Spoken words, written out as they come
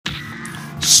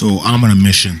So I'm on a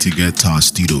mission to get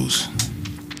Tostitos.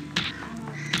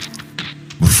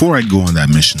 Before I go on that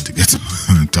mission to get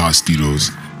Tostitos,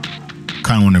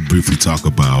 kind of want to briefly talk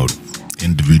about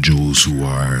individuals who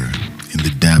are in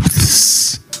the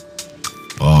depths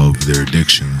of their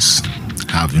addictions,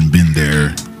 having been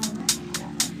there,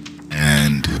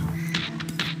 and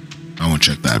I won't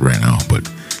check that right now, but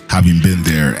having been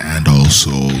there and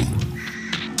also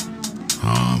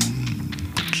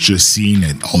just seeing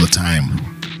it all the time,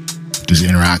 just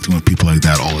interacting with people like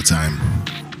that all the time.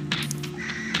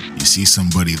 You see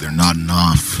somebody, they're not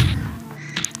enough,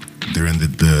 they're in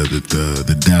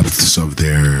the depths of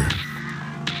their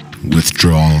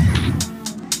withdrawal,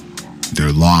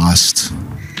 they're lost,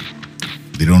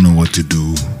 they don't know what to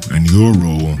do, and your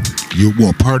role,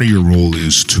 part of your role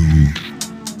is to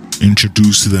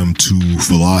introduce them to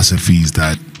philosophies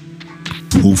that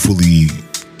hopefully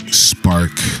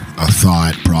spark a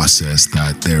thought process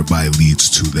that thereby leads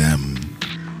to them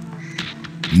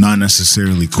not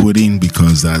necessarily quitting,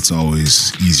 because that's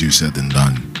always easier said than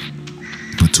done,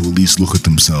 but to at least look at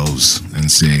themselves and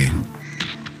say,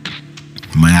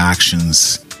 my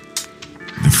actions,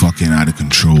 they're fucking out of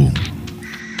control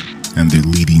and they're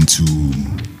leading to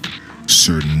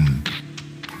certain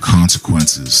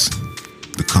consequences.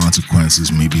 The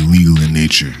consequences may be legal in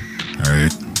nature,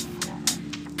 alright?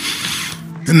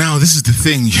 And now this is the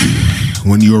thing,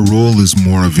 when your role is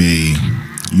more of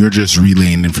you're just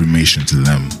relaying information to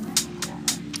them,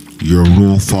 your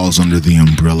role falls under the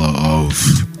umbrella of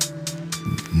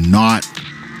not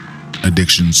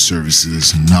addiction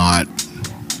services, not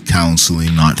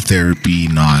counseling, not therapy,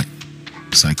 not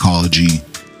psychology,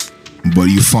 but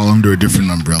you fall under a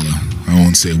different umbrella. I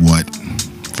won't say what,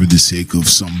 for the sake of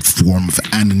some form of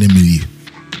anonymity,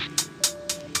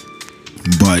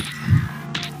 but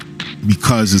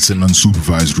because it's an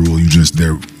unsupervised role,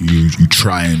 you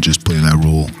try and just play that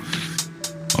role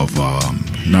of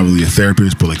not really a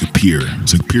therapist, but like a peer.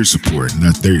 It's like peer support.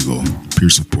 There you go, peer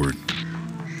support.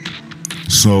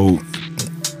 So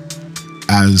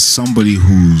as somebody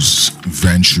who's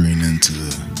venturing into,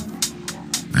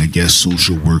 I guess,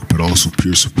 social work, but also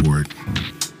peer support,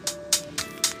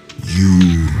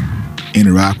 you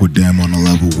interact with them on a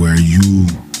level where you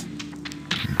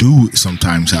do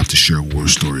sometimes have to share war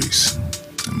stories.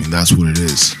 I mean, that's what it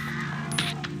is.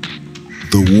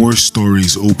 The war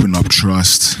stories open up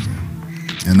trust,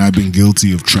 and I've been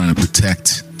guilty of trying to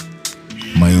protect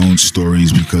my own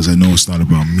stories because I know it's not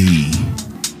about me,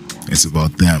 it's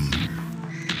about them.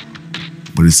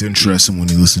 But it's interesting when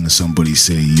you listen to somebody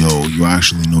say, yo, you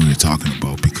actually know what you're talking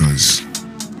about, because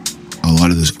a lot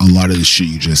of the shit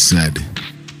you just said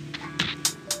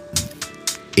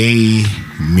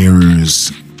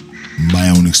mirrors my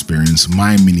own experience,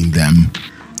 mine meaning them,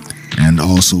 and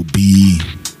also B,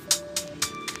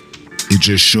 it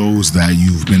just shows that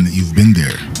you've been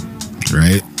there,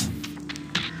 right?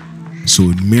 So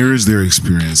it mirrors their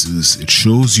experiences, it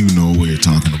shows you know what you're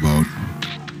talking about,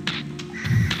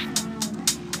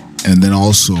 and then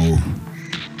also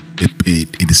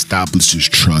it establishes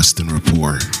trust and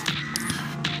rapport.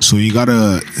 So you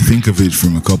gotta think of it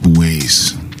from a couple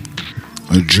ways.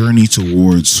 A journey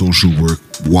towards social work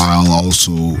while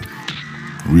also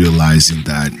realizing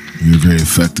that you're very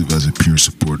effective as a peer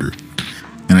supporter.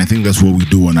 And I think that's what we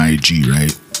do on IG,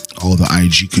 right? All the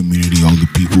IG community, all the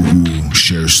people who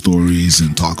share stories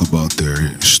and talk about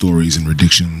their stories and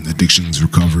addictions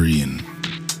recovery and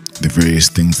the various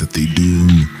things that they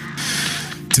do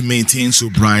to maintain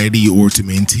sobriety or to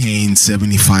maintain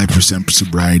 75%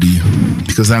 sobriety,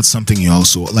 because that's something you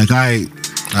also, like I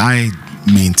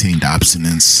maintained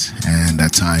abstinence and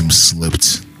at times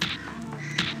slipped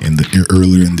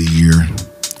earlier in the year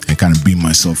and kind of beat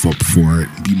myself up for it,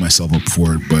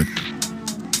 but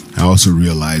I also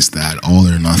realized that all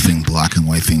or nothing black and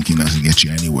white thinking doesn't get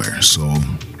you anywhere. So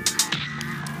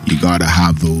you gotta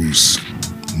have those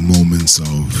moments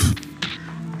of,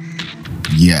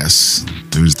 yes,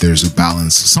 there's a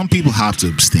balance. Some people have to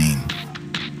abstain,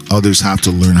 others have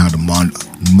to learn how to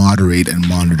moderate and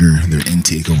monitor their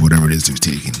intake of whatever it is they're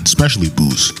taking, especially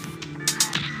booze.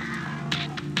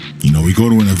 You know, we go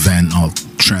to an event,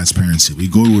 transparency, we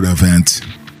go to an event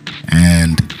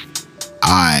and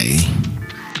I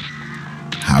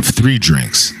have 3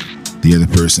 drinks, the other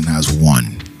person has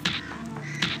 1,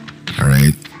 all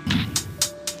right,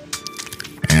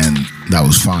 and that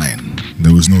was fine.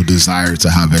 There was no desire to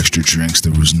have extra drinks.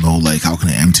 There was no like, how can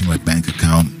I empty my bank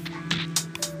account?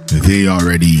 They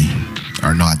already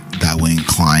are not that way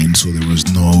inclined, so there was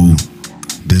no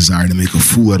desire to make a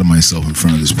fool out of myself in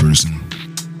front of this person.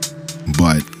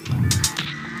 But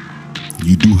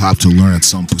you do have to learn at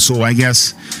some point. So I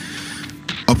guess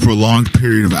a prolonged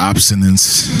period of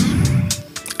abstinence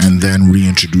and then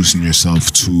reintroducing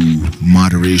yourself to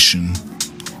moderation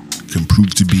can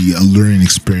prove to be a learning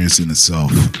experience in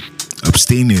itself.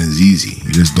 Abstaining is easy,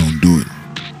 you just don't do it.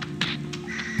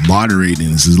 Moderating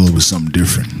is a little bit something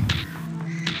different.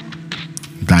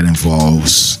 That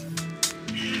involves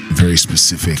very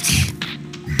specific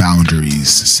boundaries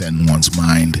set in one's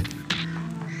mind.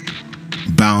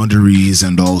 Boundaries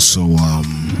and also,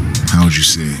 how would you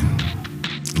say,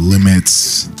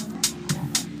 limits.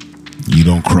 You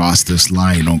don't cross this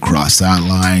line, you don't cross that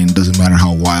line. Doesn't matter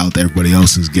how wild everybody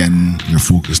else is getting, you're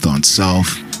focused on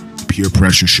self. Peer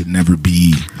pressure should never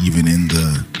be even in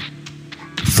the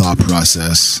thought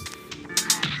process.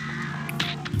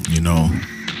 You know,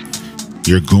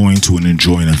 you're going to and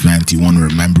enjoy an event, you want to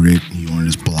remember it, you want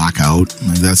to just black out.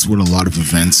 Like, that's what a lot of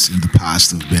events in the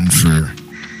past have been for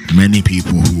many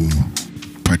people who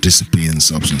participate in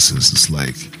substances. It's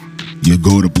like you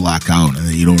go to black out and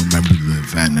then you don't remember the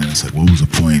event, and it's like, what was the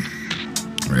point,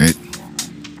 right?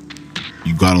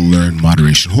 You gotta learn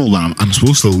moderation. Hold on, I'm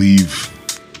supposed to leave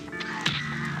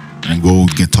and go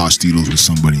get Tostitos with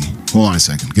somebody. Hold on a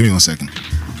second, give me 1 second.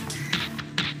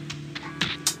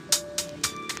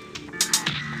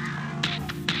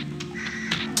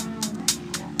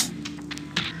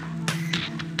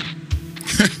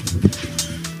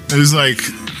 There's like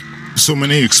so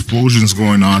many explosions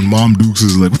going on. Mom Dukes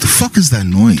is like, what the fuck is that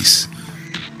noise?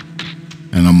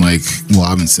 And I'm like, well, I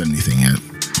haven't said anything yet.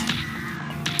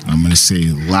 I'm gonna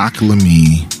say Lac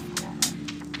Lamy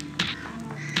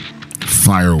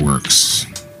fireworks.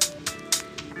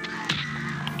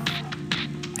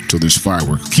 So there's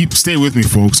fireworks. Stay with me,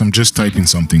 folks. I'm just typing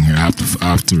something here. I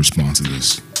have to respond to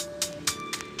this.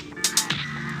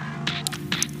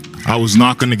 I was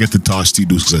not going to get the Tostitos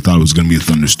because I thought it was going to be a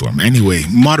thunderstorm. Anyway,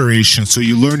 moderation. So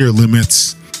you learn your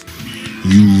limits.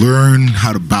 You learn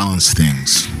how to balance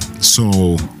things.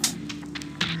 So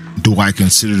do I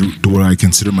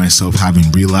consider myself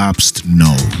having relapsed?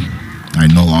 No. I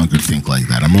no longer think like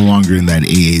that. I'm no longer in that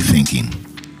AA thinking.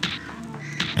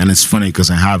 And it's funny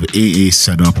because I have AA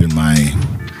set up in my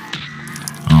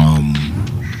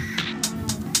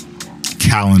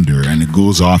calendar, and it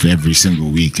goes off every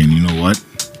single week. And you know what?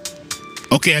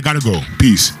 Okay, I gotta go.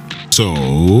 Peace. So,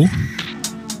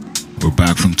 we're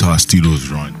back from Tostitos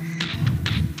run.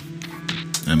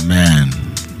 And man,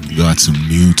 we got some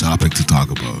new topic to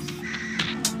talk about.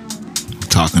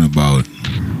 Talking about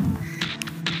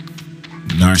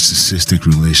narcissistic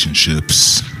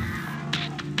relationships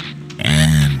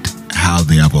and how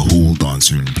they have a hold on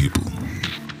certain people.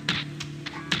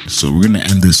 So we're gonna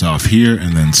end this off here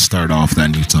and then start off that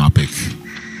new topic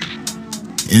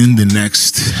in the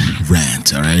next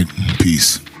rant, all right?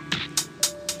 Peace.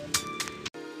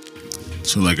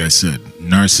 So like I said,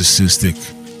 narcissistic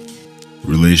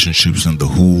relationships and the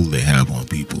hold they have on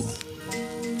people.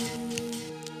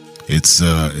 It's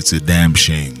a damn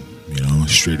shame, you know,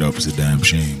 straight up, it's a damn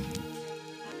shame.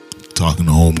 Talking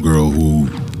to homegirl who,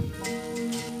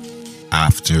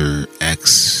 after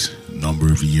X number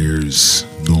of years,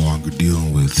 no longer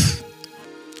dealing with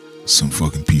some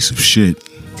fucking piece of shit.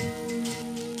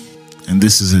 And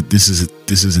this is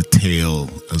a tale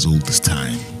as old as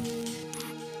time.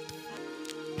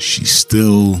 She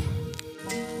still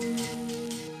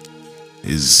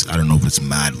is, I don't know if it's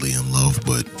madly in love,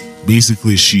 but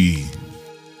basically she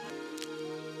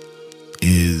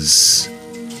is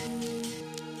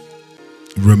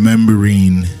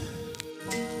remembering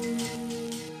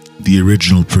the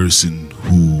original person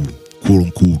who, quote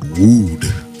unquote, wooed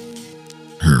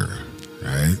her,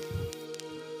 right?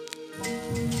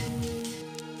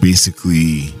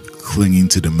 Basically clinging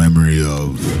to the memory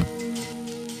of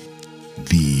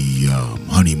the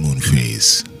honeymoon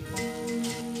phase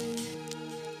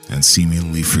and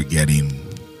seemingly forgetting,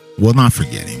 well, not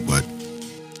forgetting, but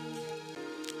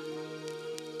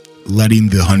letting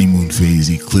the honeymoon phase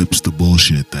eclipse the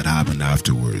bullshit that happened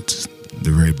afterwards, the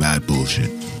very bad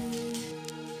bullshit.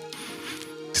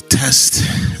 It's a test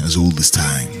as old as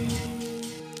time.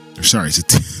 Sorry, it's a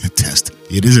test.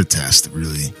 It is a test,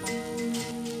 really.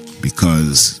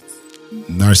 Because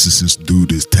narcissist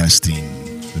dude is testing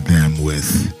them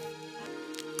with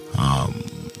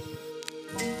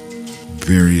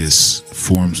various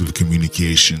forms of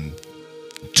communication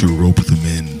to rope them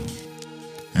in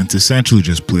and to essentially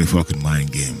just play fucking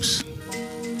mind games.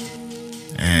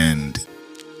 And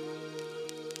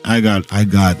I got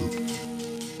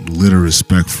little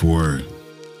respect for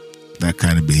that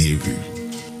kind of behavior.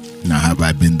 Now, have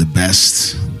I been the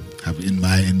best? In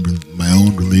my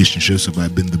own relationships, have I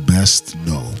been the best?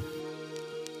 No.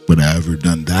 Would I ever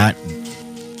done that?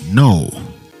 No.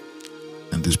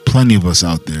 And there's plenty of us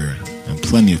out there, and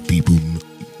plenty of people,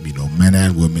 men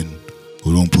and women,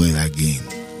 who don't play that game.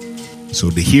 So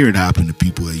to hear it happen to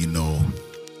people that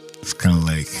it's kind of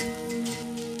like,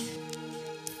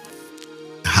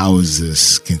 how is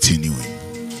this continuing?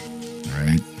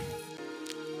 Right?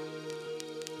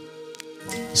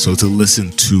 So to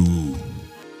listen to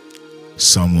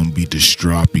someone be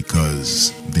distraught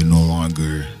because they no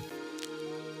longer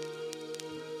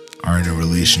are in a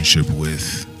relationship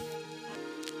with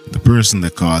the person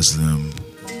that caused them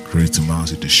great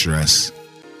amounts of distress,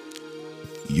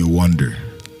 you wonder,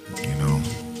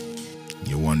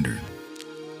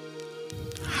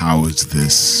 how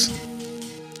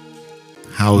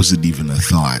is it even a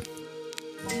thought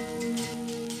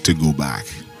to go back?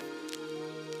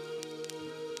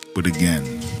 But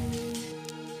again,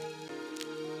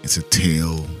 it's a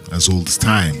tale as old as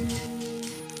time,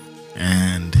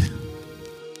 and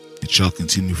it shall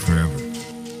continue forever.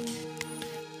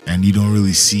 And you don't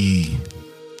really see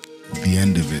the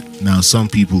end of it. Now, some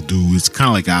people do. It's kind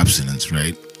of like abstinence,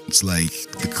 right? It's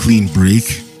like the clean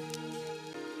break,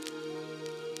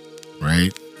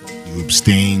 right? You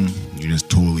abstain, you just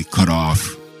totally cut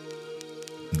off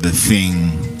the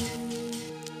thing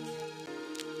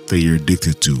that you're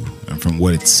addicted to. And from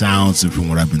what it sounds and from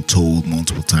what I've been told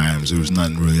multiple times, there was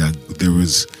nothing really, there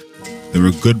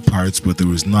were good parts, but there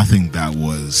was nothing that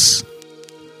was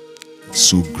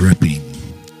so gripping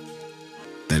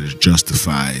that it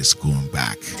justifies going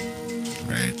back,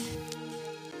 right?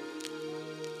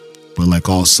 But like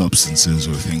all substances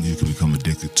or things you can become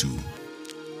addicted to,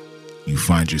 you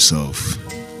find yourself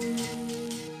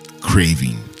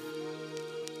craving.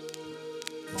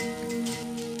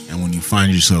 And when you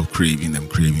find yourself craving, them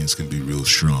cravings can be real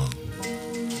strong.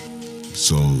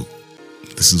 So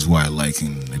this is why I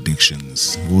liken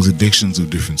addictions. Well, there's addictions of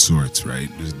different sorts, right?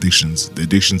 There's addictions. The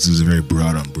addictions is a very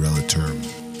broad umbrella term.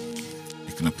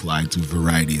 It can apply to a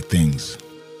variety of things.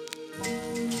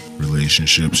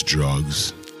 Relationships,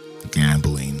 drugs,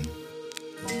 gambling,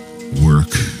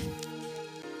 work,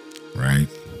 right?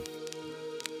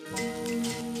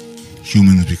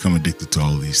 Humans become addicted to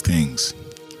all of these things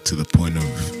to the point of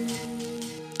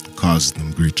causing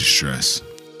them great distress.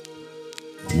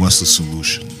 What's the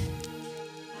solution?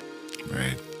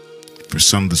 Right? For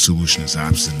some, the solution is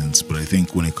abstinence, but I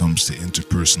think when it comes to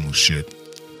interpersonal shit,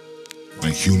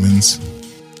 like humans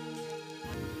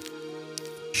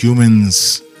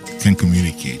can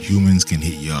communicate. Humans can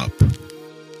hit you up.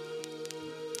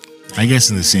 I guess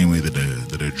in the same way that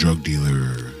a drug dealer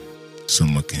or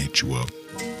someone can hit you up.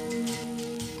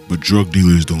 But drug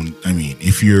dealers don't. I mean,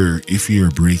 if you're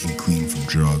breaking clean from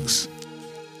drugs,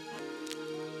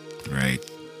 right?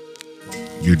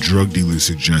 Your drug dealer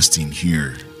suggesting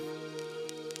here,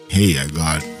 hey, I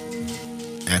got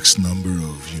X number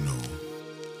of,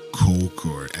 coke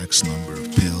or X number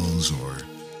of pills, or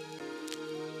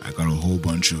I got a whole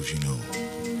bunch of,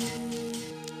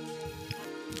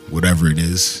 whatever it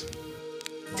is.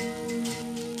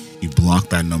 You block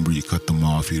that number, you cut them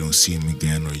off, you don't see them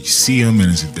again, or you see them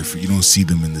and it's different. You don't see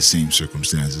them in the same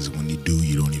circumstances. When you do,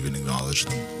 you don't even acknowledge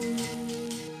them.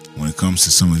 When it comes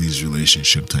to some of these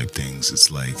relationship type things,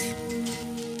 it's like,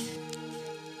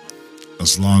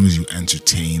 as long as you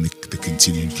entertain the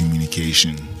continued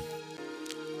communication,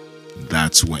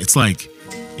 that's why. It's like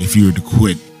if you were to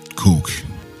quit coke.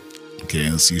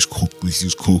 Okay, let's use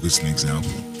coke as an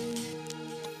example.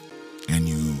 And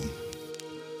you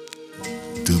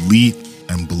delete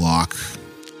and block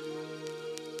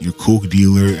your coke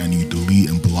dealer, and you delete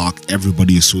and block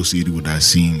everybody associated with that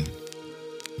scene,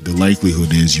 the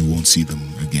likelihood is you won't see them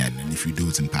again. And if you do,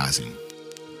 it's in passing.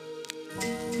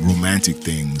 Romantic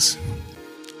things,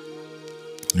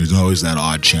 there's always that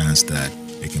odd chance that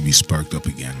it can be sparked up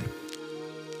again.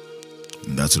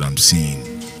 And that's what I'm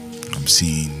seeing. I'm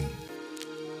seeing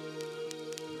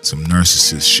some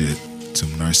narcissist shit, some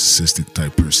narcissistic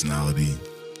type personality.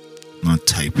 Not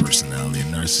type personality, a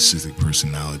narcissistic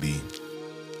personality.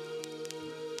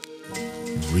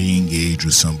 Re-engage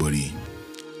with somebody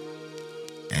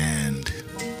and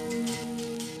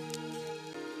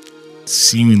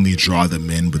seemingly draw them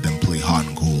in, but then play hot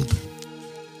and cold.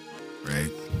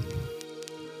 Right?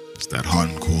 It's that hot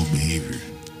and cold behavior.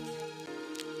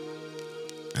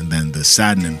 And then the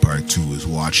saddening part too is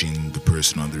watching the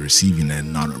person on the receiving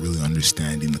end not really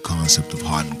understanding the concept of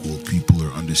hot and cold people,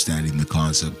 or understanding the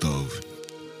concept of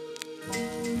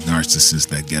narcissists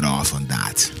that get off on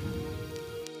that.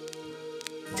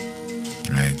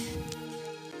 Right?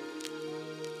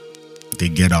 They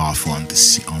get off on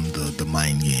the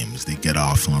mind games. They get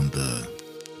off on the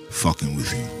fucking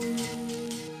with you.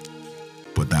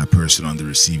 But that person on the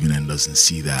receiving end doesn't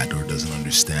see that or doesn't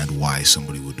understand why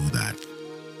somebody would do that.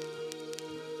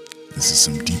 This is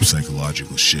some deep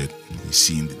psychological shit. You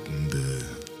see in the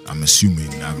I'm assuming,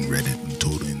 I haven't read it in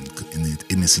total in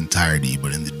its entirety,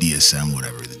 but in the DSM,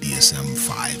 whatever, the DSM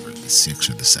 5 or the 6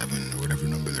 or the 7 or whatever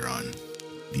number they're on,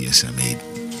 DSM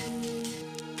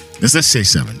 8. Let's say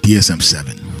 7, DSM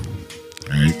 7.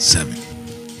 All right, 7.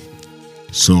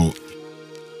 So,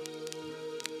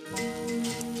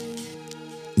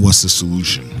 what's the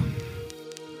solution?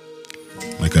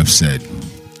 Like I've said,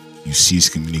 you cease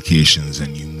communications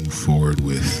and you move forward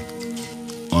with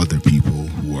other people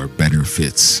who are better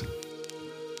fits.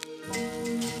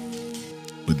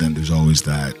 But then there's always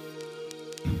that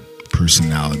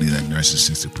personality, that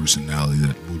narcissistic personality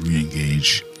that will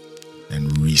re-engage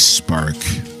and re-spark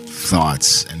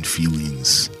thoughts and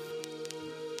feelings.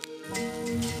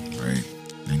 Right?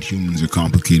 And humans are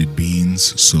complicated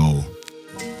beings, so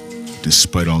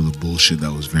despite all the bullshit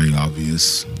that was very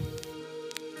obvious,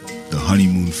 the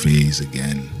honeymoon phase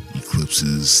again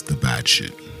eclipses the bad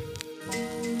shit.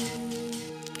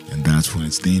 And that's when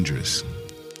it's dangerous.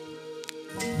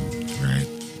 Right?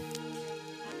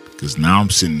 Because now I'm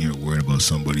sitting here worried about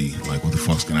somebody, like, what the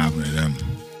fuck's gonna happen to them?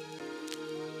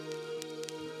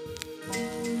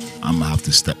 I'm gonna have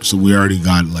to step. So we already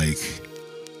got like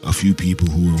a few people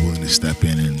who are willing to step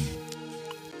in and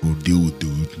go deal with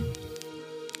dude.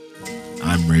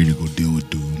 I'm ready to go deal with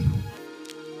dude.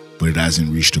 But it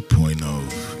hasn't reached a point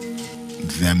of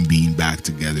them being back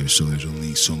together, so there's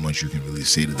only so much you can really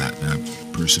say to that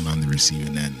person on the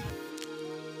receiving end,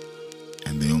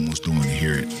 and they almost don't want to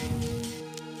hear it.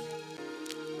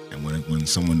 And when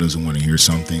someone doesn't want to hear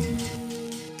something,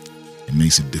 it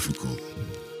makes it difficult.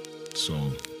 So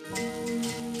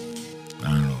I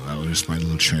don't know, that was just my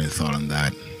little train of thought on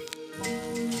that.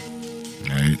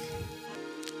 Alright,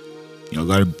 y'all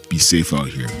gotta be safe out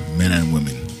here, men and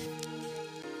women.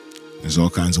 There's all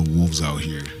kinds of wolves out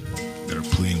here that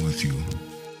are playing with you,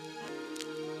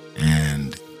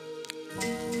 and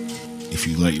if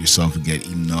you let yourself get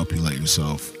eaten up, you let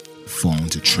yourself fall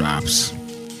into traps,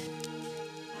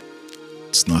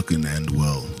 it's not going to end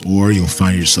well, or you'll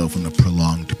find yourself in a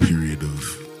prolonged period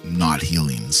of not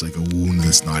healing. It's like a wound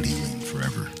that's not healing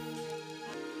forever.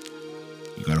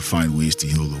 You got to find ways to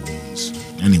heal the wounds.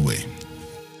 Anyway,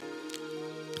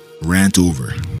 rant over.